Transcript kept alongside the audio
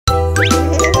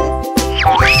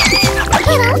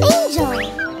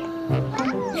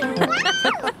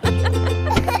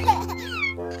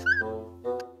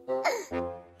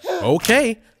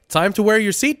Okay, time to wear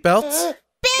your seatbelts.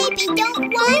 Baby,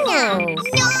 don't wanna!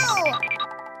 No!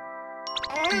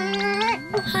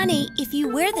 Honey, if you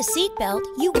wear the seatbelt,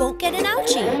 you won't get an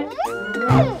ouchie.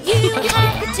 You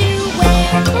have to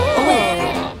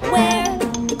wear,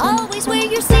 always wear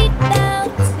your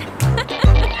seatbelt.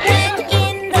 When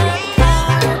in the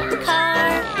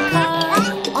car,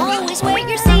 always wear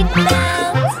your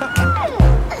seatbelt.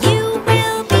 You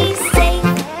will be safe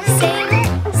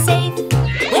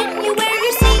when you wear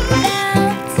your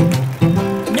seatbelt.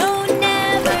 No,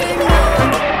 never,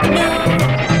 no,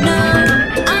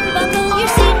 unbuckle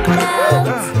your seatbelt.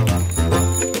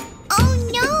 Oh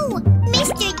no!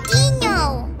 Mr. Dino!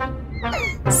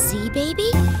 See, baby?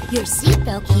 Your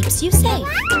seatbelt keeps you safe.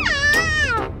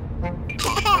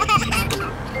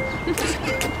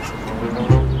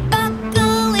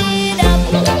 Buckle it up.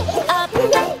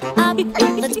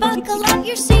 Let's buckle up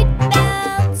your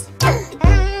seatbelts.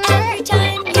 Every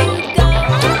time you go,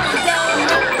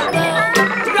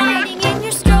 riding in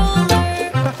your stroller.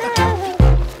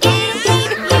 It'll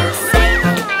keep you safe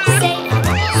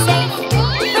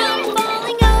from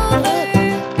falling over.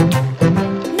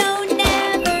 No,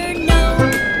 never, no,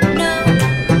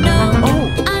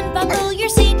 unbuckle your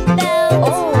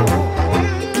seatbelt.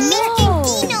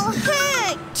 Mr. Dino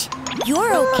hurt!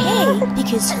 You're okay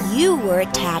because you were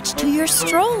attached to your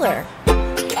stroller.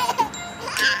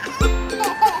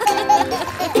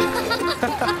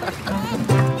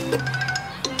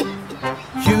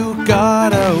 You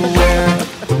gotta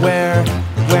wear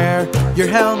your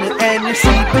helmet and your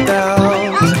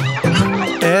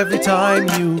seatbelt. Every time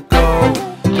you go,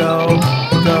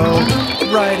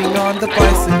 riding on the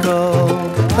bicycle.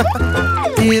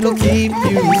 It'll keep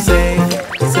you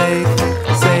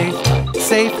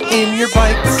safe in your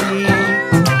bike seat.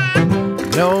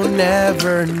 No,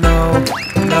 never, no,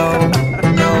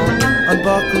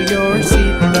 unbuckle your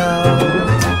seatbelt.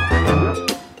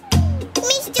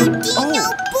 Mr. Dino,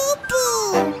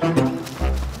 boo-boo!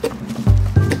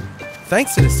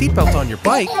 Thanks to the seatbelt on your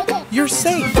bike, you're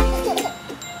safe.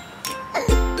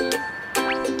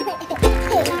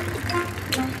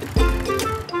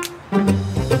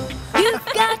 You've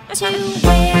got to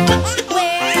wear,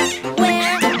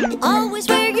 always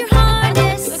wear your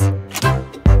harness.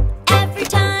 Every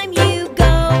time you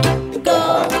go,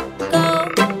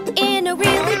 in a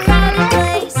really crowded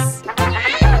place.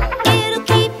 It'll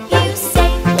keep you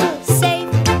safe,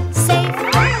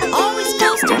 always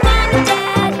close to mom and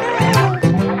dad.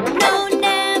 No,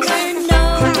 never,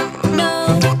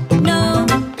 no,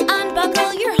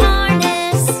 unbuckle your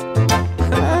harness.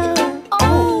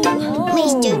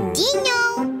 Mr. Dino!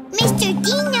 Mr.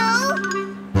 Dino!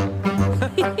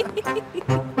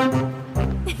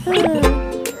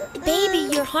 Baby,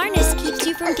 your harness keeps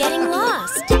you from getting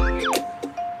lost.